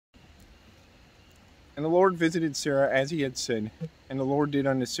And the Lord visited Sarah as he had said, and the Lord did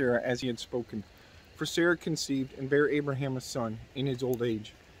unto Sarah as he had spoken. For Sarah conceived and bare Abraham a son in his old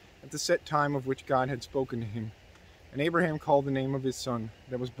age, at the set time of which God had spoken to him. And Abraham called the name of his son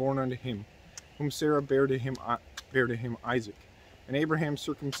that was born unto him, whom Sarah bare to him Isaac. And Abraham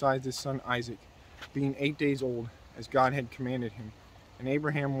circumcised his son Isaac, being 8 days old, as God had commanded him. And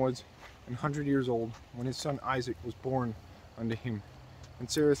Abraham was 100 years old when his son Isaac was born unto him. And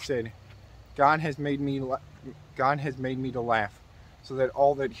Sarah said, God has made me to laugh, so that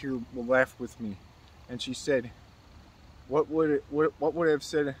all that hear will laugh with me. And she said, Who would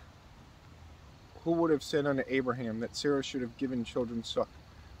have said unto Abraham that Sarah should have given children suck?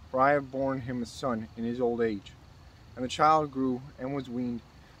 For I have borne him a son in his old age. And the child grew and was weaned,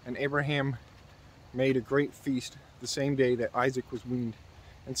 and Abraham made a great feast the same day that Isaac was weaned.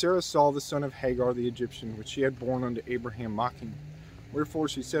 And Sarah saw the son of Hagar the Egyptian, which she had borne unto Abraham, mocking. Wherefore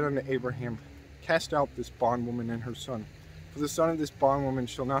she said unto Abraham, Cast out this bondwoman and her son, for the son of this bondwoman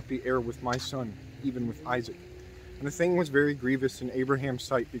shall not be heir with my son, even with Isaac. And the thing was very grievous in Abraham's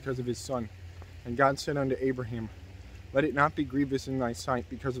sight because of his son. And God said unto Abraham, Let it not be grievous in thy sight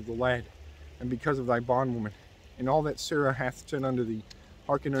because of the lad, and because of thy bondwoman. In all that Sarah hath said unto thee,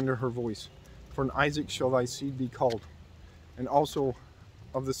 hearken unto her voice. For in Isaac shall thy seed be called. And also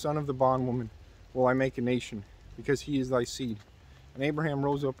of the son of the bondwoman will I make a nation, because he is thy seed. And Abraham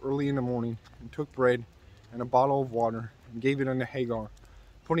rose up early in the morning, and took bread and a bottle of water, and gave it unto Hagar,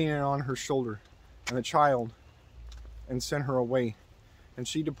 putting it on her shoulder, and the child, and sent her away. And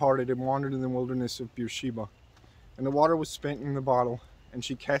she departed and wandered in the wilderness of Beersheba. And the water was spent in the bottle, and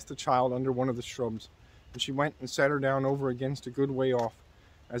she cast the child under one of the shrubs. And she went and sat her down over against a good way off,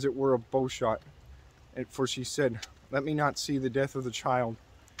 as it were a bowshot. For she said, Let me not see the death of the child.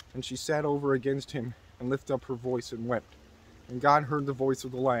 And she sat over against him, and lifted up her voice, and wept. And God heard the voice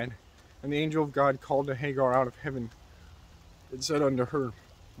of the lad. And the angel of God called to Hagar out of heaven, and said unto her,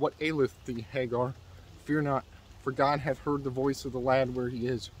 What aileth thee, Hagar? Fear not, for God hath heard the voice of the lad where he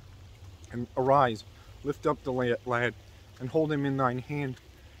is. And arise, lift up the lad, and hold him in thine hand,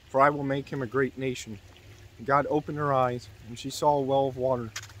 for I will make him a great nation. And God opened her eyes, and she saw a well of water.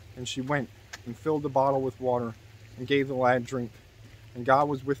 And she went, and filled the bottle with water, and gave the lad drink. And God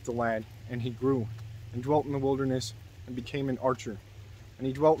was with the lad, and he grew, and dwelt in the wilderness, and became an archer. And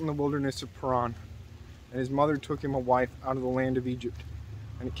he dwelt in the wilderness of Paran. And his mother took him a wife out of the land of Egypt.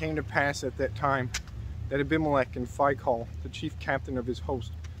 And it came to pass at that time that Abimelech and Phicol, the chief captain of his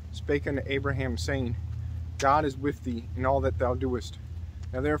host, spake unto Abraham, saying, God is with thee in all that thou doest.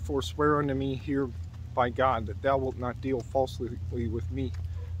 Now therefore swear unto me here by God, that thou wilt not deal falsely with me,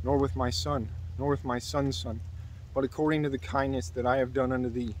 nor with my son, nor with my son's son, but according to the kindness that I have done unto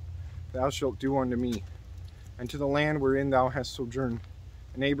thee, thou shalt do unto me, and to the land wherein thou hast sojourned.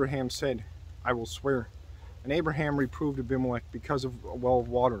 And Abraham said, I will swear. And Abraham reproved Abimelech because of a well of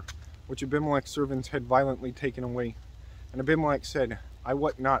water, which Abimelech's servants had violently taken away. And Abimelech said, I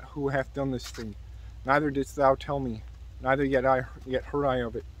wot not who hath done this thing, neither didst thou tell me, neither yet heard I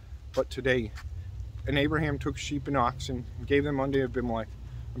of it, but today. And Abraham took sheep and oxen, and gave them unto Abimelech,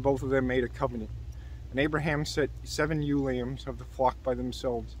 and both of them made a covenant. And Abraham set 7 ewe lambs of the flock by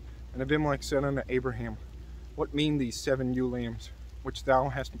themselves. And Abimelech said unto Abraham, What mean these 7 ewe lambs, which thou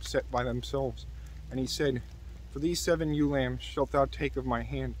hast set by themselves? And he said, For these 7 ewe lambs shalt thou take of my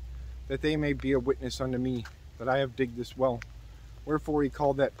hand, that they may be a witness unto me, that I have digged this well. Wherefore he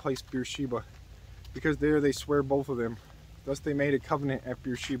called that place Beersheba, because there they sware both of them. Thus they made a covenant at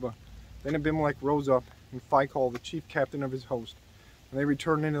Beersheba. Then Abimelech rose up, and Phicol, the chief captain of his host, and they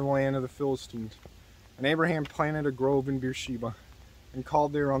returned into the land of the Philistines. And Abraham planted a grove in Beersheba, and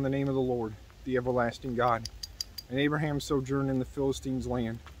called there on the name of the Lord, the everlasting God. And Abraham sojourned in the Philistines'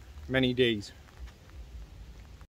 land many days.